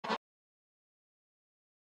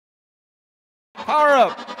Power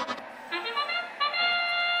up.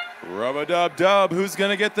 Rub-a-dub-dub. Who's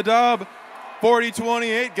going to get the dub?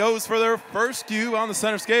 40-28 goes for their first cube on the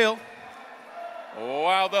center scale.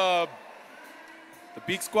 While the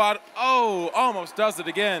Beak Squad, almost does it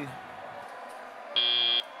again.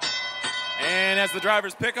 And as the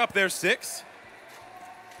drivers pick up their 6,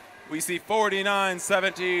 we see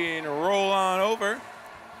 49-17 roll on over,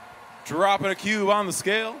 dropping a cube on the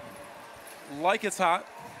scale like it's hot.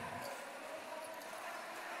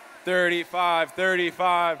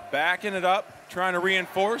 35-35, backing it up, trying to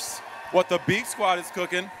reinforce what the Beak Squad is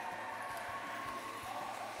cooking.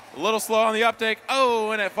 A little slow on the uptake.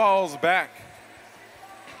 Oh, and it falls back.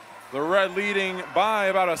 The red leading by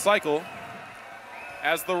about a cycle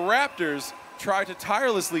as the Raptors try to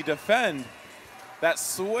tirelessly defend that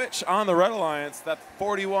switch on the Red Alliance that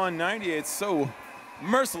 41-98 so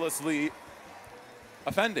mercilessly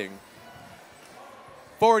offending.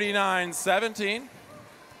 49-17.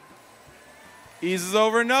 Eases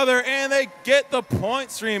over another, and they get the point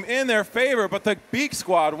stream in their favor, but the Beak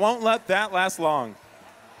Squad won't let that last long.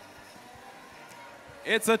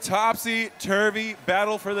 It's a topsy-turvy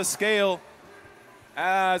battle for the scale,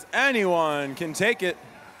 as anyone can take it.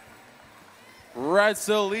 Red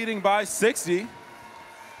still leading by 60.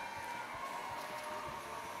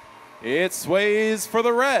 It sways for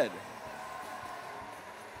the red.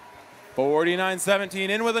 49-17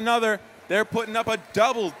 in with another. They're putting up a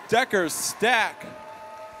double-decker stack.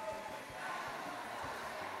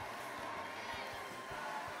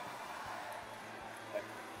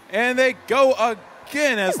 And they go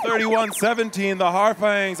again as 31-17, the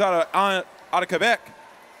Harfangs out of Quebec.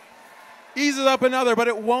 Eases up another, but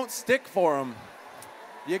it won't stick for them.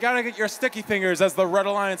 You gotta get your sticky fingers as the Red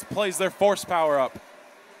Alliance plays their force power up.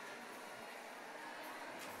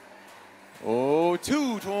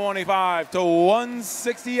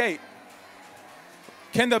 225-168.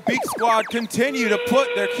 Can the Beak Squad continue to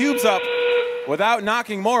put their cubes up without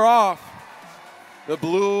knocking more off? The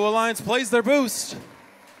Blue Alliance plays their boost.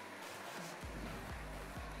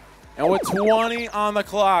 And with 20 on the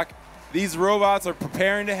clock, these robots are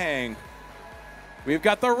preparing to hang. We've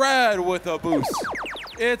got the red with a boost.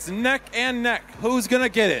 It's neck and neck. Who's gonna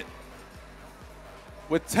get it?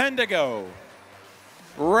 With 10 to go.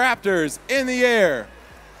 Raptors in the air,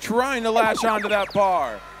 trying to latch onto that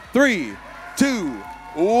bar. 3, 2,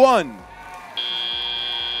 1.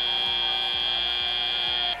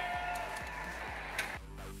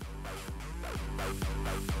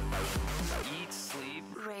 Eat, sleep,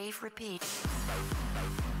 rave, repeat.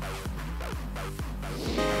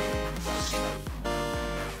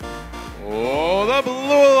 Oh, the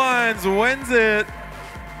Blue Alliance wins it.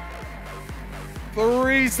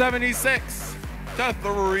 376 to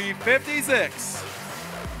 356.